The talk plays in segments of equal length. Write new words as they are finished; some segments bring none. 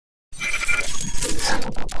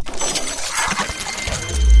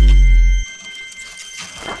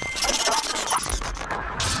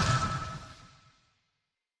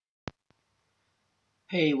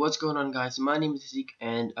Hey, what's going on guys? My name is Zeke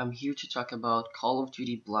and I'm here to talk about Call of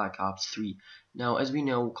Duty Black Ops 3. Now, as we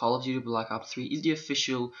know, Call of Duty Black Ops 3 is the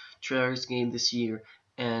official Treyarch's game this year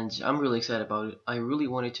and I'm really excited about it. I really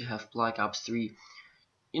wanted to have Black Ops 3.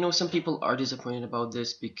 You know, some people are disappointed about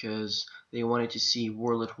this because they wanted to see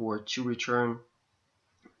World at War 2 return,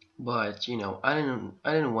 but you know, I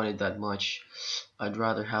didn't want it that much. I'd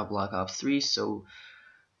rather have Black Ops 3, so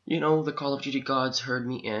you know, the Call of Duty gods heard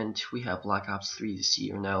me and we have Black Ops 3 this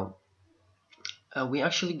year. Now, we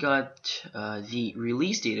actually got the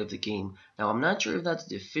release date of the game. Now, I'm not sure if that's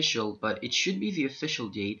the official, but it should be the official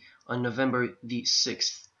date on November the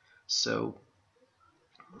 6th. So,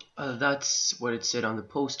 that's what it said on the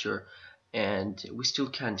poster, and we still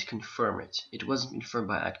can't confirm it. It wasn't confirmed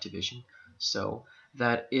by Activision. So,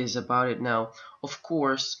 that is about it. Now, of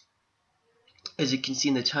course, as you can see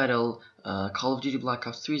in the title, Call of Duty Black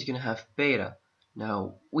Ops 3 is going to have beta.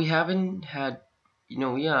 Now, we haven't had,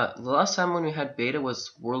 the last time when we had beta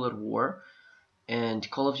was World at War, and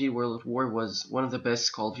Call of Duty World at War was one of the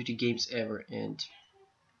best Call of Duty games ever, and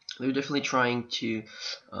they're definitely trying to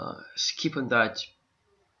keep on that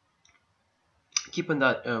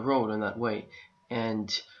road on that way.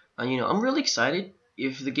 And I'm really excited.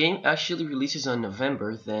 If the game actually releases on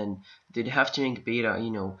November, then they'd have to make beta,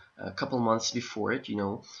 a couple months before it,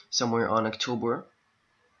 somewhere on October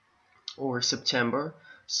or September,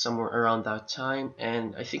 somewhere around that time.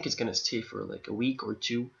 And I think it's gonna stay for like a week or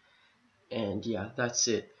two. And yeah, that's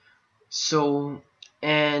it. So,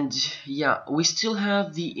 and yeah, we still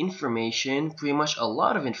have the information, pretty much a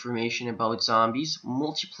lot of information about zombies,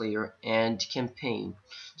 multiplayer, and campaign.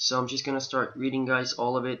 So I'm just gonna start reading, guys,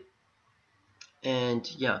 all of it. And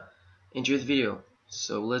yeah, enjoy the video.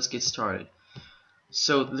 So let's get started.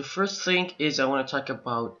 So the first thing is I want to talk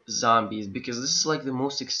about zombies because this is like the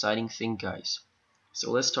most exciting thing, guys. So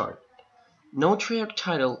let's start. No Treyarch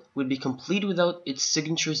title would be complete without its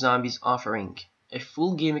signature zombies offering a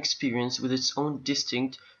full game experience with its own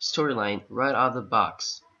distinct storyline right out of the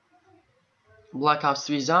box. Black Ops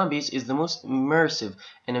 3 Zombies is the most immersive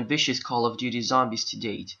and ambitious Call of Duty Zombies to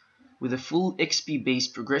date, with a full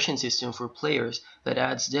XP-based progression system for players that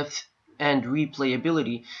adds depth and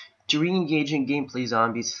replayability to re-engaging gameplay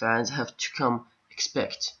zombies fans have to come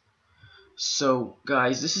expect. So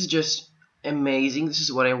guys, this is just amazing. This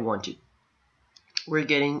is what I wanted. We're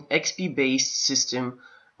getting XP based system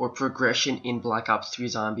or progression in Black Ops 3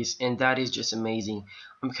 Zombies, and that is just amazing.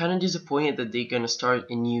 I'm kind of disappointed that they're gonna start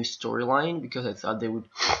a new storyline because I thought they would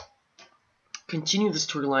continue the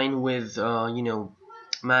storyline with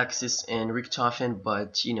Maxis and Richtofen,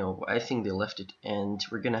 but I think they left it and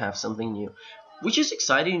we're gonna have something new, which is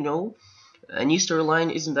exciting. A new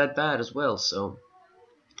storyline isn't that bad as well. So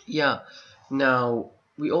yeah, now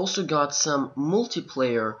we also got some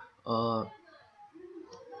multiplayer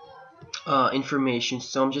information,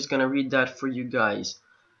 so I'm just gonna read that for you guys.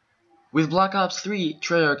 With Black Ops 3,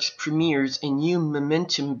 Treyarch premieres a new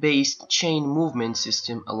momentum-based chain movement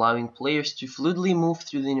system allowing players to fluidly move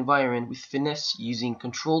through the environment with finesse using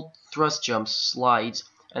controlled thrust jumps, slides,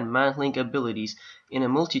 and mantling abilities in a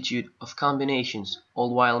multitude of combinations,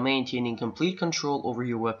 all while maintaining complete control over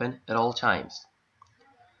your weapon at all times.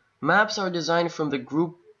 Maps are designed from the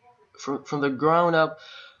ground up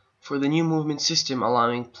for the new movement system,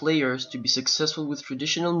 allowing players to be successful with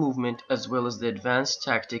traditional movement as well as the advanced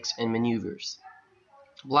tactics and maneuvers.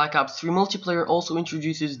 Black Ops 3 multiplayer also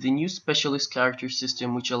introduces the new specialist character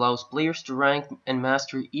system, which allows players to rank and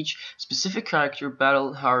master each specific character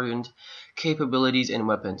battle-hardened capabilities and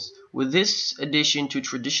weapons. With this addition to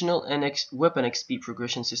traditional weapon XP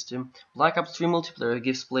progression system, Black Ops 3 multiplayer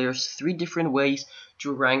gives players 3 different ways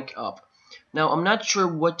to rank up. Now, I'm not sure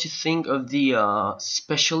what to think of the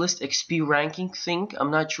specialist XP ranking thing.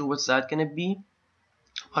 I'm not sure what's that gonna be,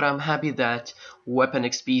 but I'm happy that weapon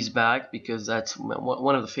XP is back because that's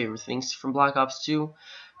one of the favorite things from Black Ops 2.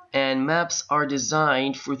 And maps are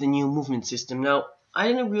designed for the new movement system. Now, I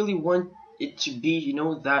didn't really want it to be,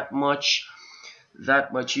 that much,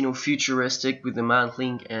 futuristic with the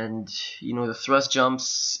mantling and, the thrust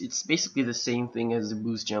jumps. It's basically the same thing as the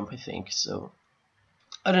boost jump, I think. So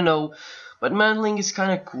I don't know, but mantling is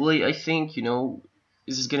kind of cool. I think,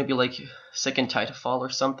 this is gonna be like second Titanfall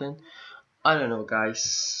or something. I don't know,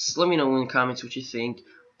 guys. Let me know in the comments what you think.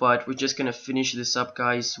 But we're just gonna finish this up,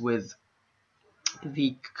 guys, with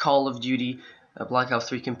the Call of Duty Black Ops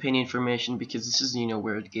 3 campaign information because this is,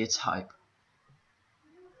 where it gets hype.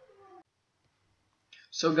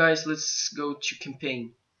 So, guys, let's go to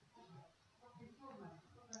campaign.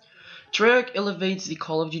 Treyarch elevates the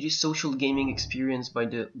Call of Duty social gaming experience by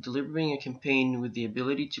delivering a campaign with the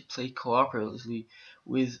ability to play cooperatively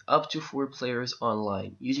with up to 4 players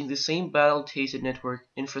online, using the same battle-tested network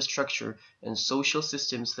infrastructure and social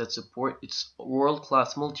systems that support its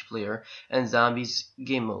world-class multiplayer and zombies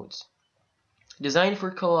game modes. Designed for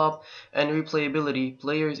co-op and replayability,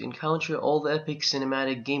 players encounter all the epic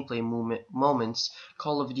cinematic gameplay moments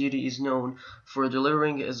Call of Duty is known for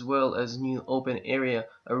delivering, as well as new open-area,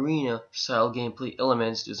 arena-style gameplay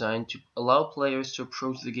elements designed to allow players to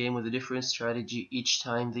approach the game with a different strategy each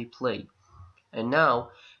time they play. And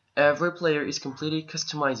now, every player is completely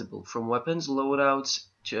customizable, from weapons, loadouts,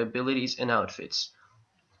 to abilities and outfits,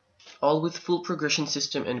 all with full progression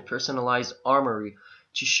system and personalized armory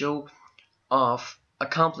to show of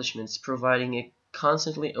accomplishments, providing a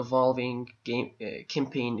constantly evolving game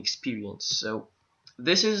campaign experience. So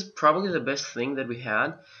this is probably the best thing that we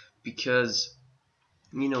had, because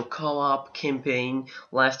co-op campaign,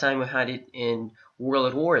 last time we had it in World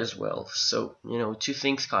at War as well. So two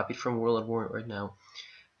things copied from World at War right now.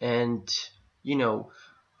 And you know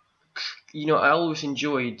I always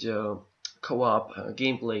enjoyed co-op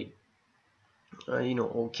gameplay,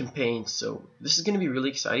 or campaigns. So this is going to be really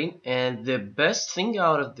exciting, and the best thing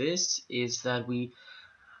out of this is that we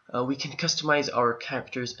can customize our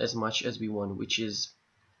characters as much as we want, which is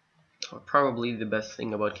probably the best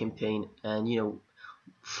thing about campaign. And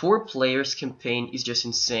 4 players campaign is just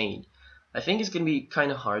insane. I think it's going to be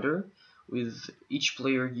kind of harder with each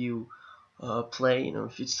player you play.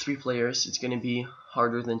 If it's 3 players, it's going to be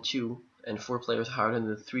harder than 2, and 4 players harder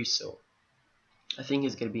than 3. So I think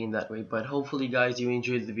it's gonna be in that way. But hopefully guys, you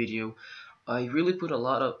enjoyed the video. I really put a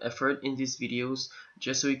lot of effort in these videos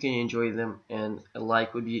just so you can enjoy them, and a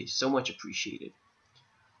like would be so much appreciated.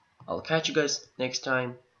 I'll catch you guys next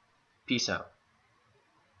time. Peace out.